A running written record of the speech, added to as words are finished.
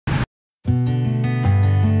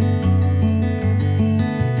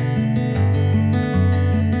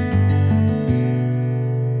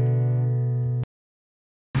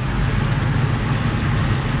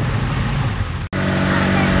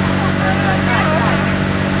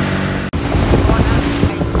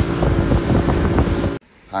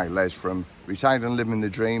Hi, Les from Retired and Living the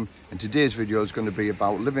Dream, and today's video is going to be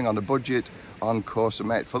about living on a budget on Koh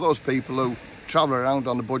Samet. For those people who travel around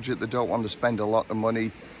on a budget, they don't want to spend a lot of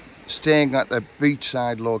money, staying at a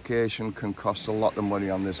beachside location can cost a lot of money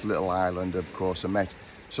on this little island of Koh Samet.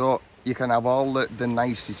 So you can have all the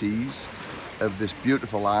niceties of this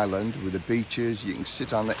beautiful island with the beaches. You can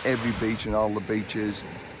sit on every beach and all the beaches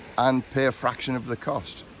and pay a fraction of the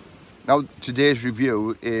cost. Now, today's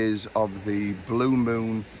review is of the Blue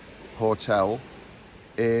Moon Hotel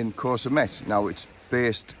in Koh Samet. Now, it's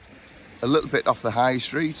based a little bit off the high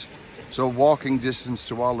street, so walking distance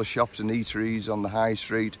to all the shops and eateries on the high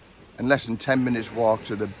street, and less than 10 minutes walk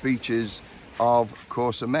to the beaches of Koh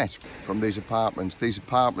Samet from these apartments. These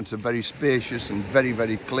apartments are very spacious and very,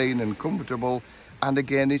 very clean and comfortable, and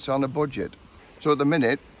again, it's on a budget. So at the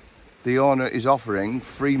minute, the owner is offering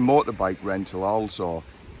free motorbike rental also,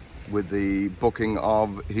 with the booking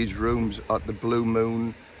of his rooms at the Blue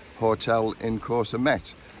Moon Hotel in Koh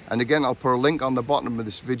Samet. And again, I'll put a link on the bottom of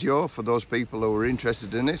this video for those people who are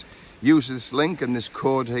interested in it. Use this link and this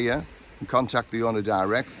code here and contact the owner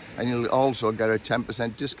direct, and you'll also get a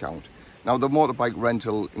 10% discount. Now, the motorbike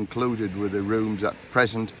rental included with the rooms at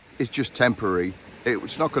present is just temporary.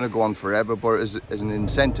 It's not going to go on forever, but as an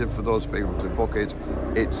incentive for those people to book it,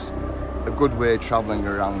 it's a good way of travelling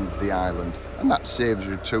around the island, and that saves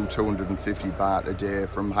you 250 baht a day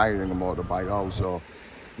from hiring a motorbike also.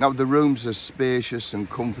 Now, the rooms are spacious and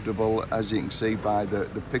comfortable, as you can see by the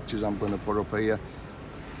pictures I'm going to put up here.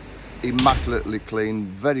 Immaculately clean,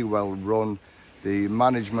 very well run. The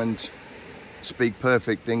management speak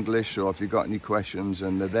perfect English, so if you've got any questions,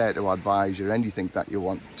 and they're there to advise you anything that you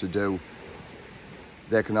want to do.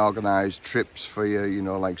 They can organise trips for you, you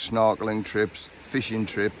know, like snorkeling trips, fishing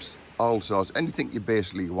trips, all sorts, anything you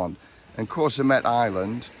basically want. And Koh Samet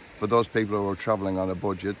Island, for those people who are travelling on a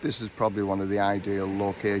budget, this is probably one of the ideal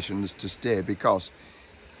locations to stay, because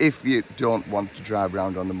if you don't want to drive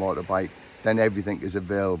around on the motorbike, then everything is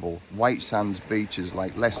available. White Sands Beach is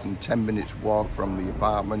like less than 10 minutes walk from the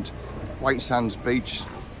apartment. White Sands Beach,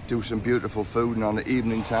 do some beautiful food, and on the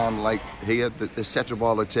evening time like here, they set up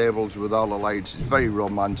all the tables with all the lights. It's very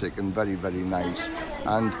romantic and very, very nice,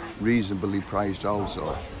 and reasonably priced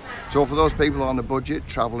also. So for those people on a budget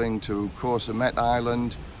travelling to Koh Samet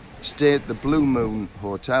Island, stay at the Blue Moon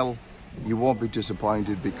Hotel. You won't be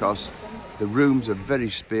disappointed, because the rooms are very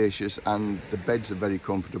spacious and the beds are very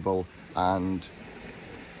comfortable, and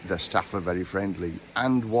the staff are very friendly,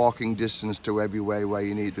 and walking distance to everywhere where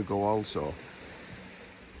you need to go also.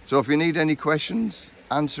 So if you need any questions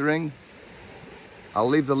answering, I'll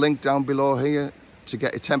leave the link down below here to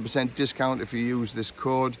get a 10% discount if you use this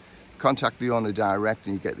code. Contact the owner direct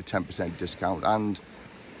and you get the 10% discount, and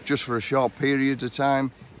just for a short period of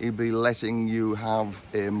time he'll be letting you have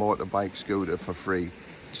a motorbike scooter for free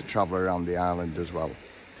to travel around the island as well.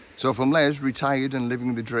 So from Les, Retired and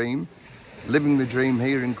Living the Dream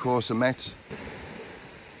here in Koh Samet,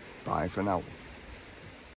 bye for now.